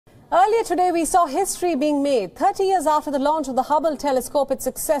Earlier today, we saw history being made. 30 years after the launch of the Hubble telescope, its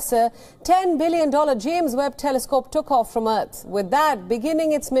successor, $10 billion James Webb telescope took off from Earth, with that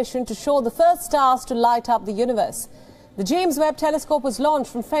beginning its mission to show the first stars to light up the universe. The James Webb telescope was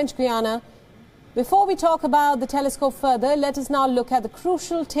launched from French Guiana. Before we talk about the telescope further, let us now look at the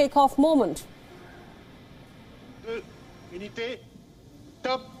crucial takeoff moment. Unité,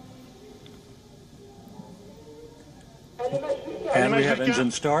 top. And we have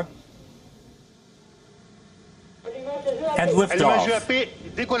engine start. And liftoff.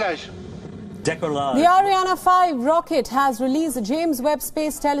 Décollage. Décollage. The Ariane 5 rocket has released the James Webb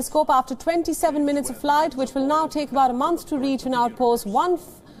Space Telescope after 27 minutes of flight, which will now take about a month to reach an outpost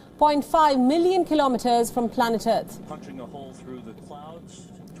 1.5 million kilometers from planet Earth. Punching a hole through the clouds.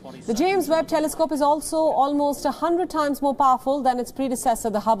 The James Webb telescope is also almost 100 times more powerful than its predecessor,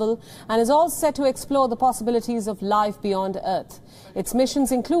 the Hubble, and is all set to explore the possibilities of life beyond Earth. Its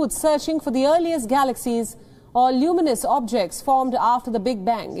missions include searching for the earliest galaxies or luminous objects formed after the Big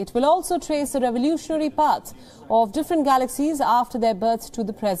Bang. It will also trace the revolutionary path of different galaxies after their birth to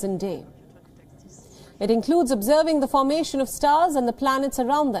the present day. It includes observing the formation of stars and the planets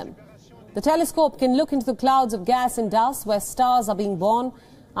around them. The telescope can look into the clouds of gas and dust where stars are being born.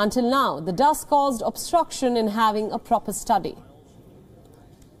 Until now, the dust caused obstruction in having a proper study.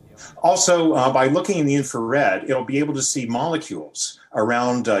 Also, by looking in the infrared, it'll be able to see molecules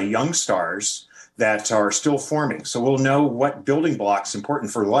around young stars that are still forming. So we'll know what building blocks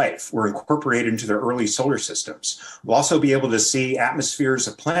important for life were incorporated into their early solar systems. We'll also be able to see atmospheres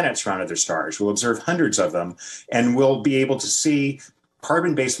of planets around other stars. We'll observe hundreds of them, and we'll be able to see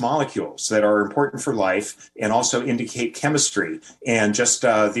carbon-based molecules that are important for life and also indicate chemistry and just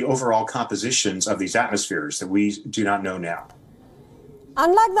the overall compositions of these atmospheres that we do not know now.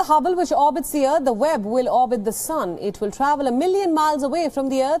 Unlike the Hubble, which orbits the Earth, the Webb will orbit the Sun. It will travel 1 million miles away from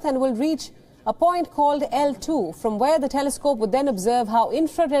the Earth and will reach a point called L2, from where the telescope would then observe how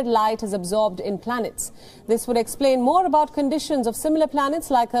infrared light is absorbed in planets. This would explain more about conditions of similar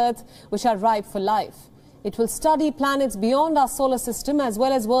planets like Earth, which are ripe for life. It will study planets beyond our solar system as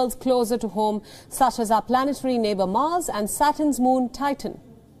well as worlds closer to home, such as our planetary neighbor Mars and Saturn's moon Titan.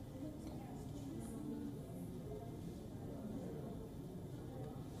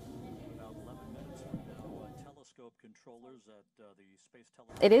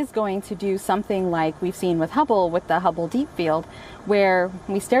 It is going to do something like we've seen with Hubble, with the Hubble Deep Field, where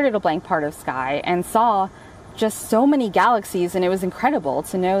we stared at a blank part of sky and saw just so many galaxies, and it was incredible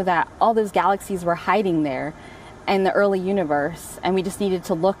to know that all those galaxies were hiding there in the early universe, and we just needed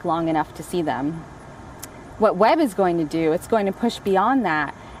to look long enough to see them. What Webb is going to do, it's going to push beyond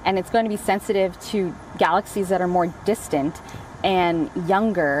that, and it's going to be sensitive to galaxies that are more distant and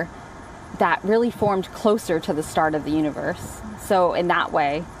younger, that really formed closer to the start of the universe. So in that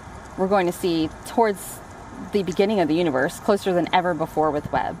way, we're going to see towards the beginning of the universe closer than ever before with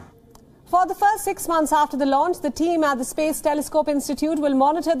Webb. For the first 6 months after the launch, the team at the Space Telescope Institute will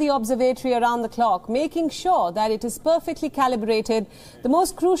monitor the observatory around the clock, making sure that it is perfectly calibrated. The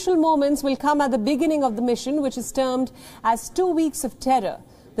most crucial moments will come at the beginning of the mission, which is termed as 2 weeks of terror.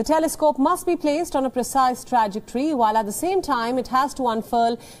 The telescope must be placed on a precise trajectory, while at the same time it has to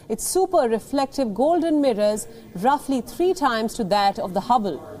unfurl its super reflective golden mirrors, roughly 3 times to that of the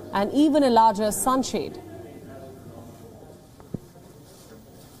Hubble, and even a larger sunshade.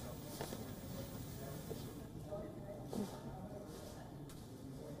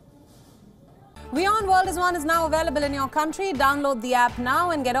 WION World is now available in your country. Download the app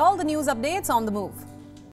now and get all the news updates on the move.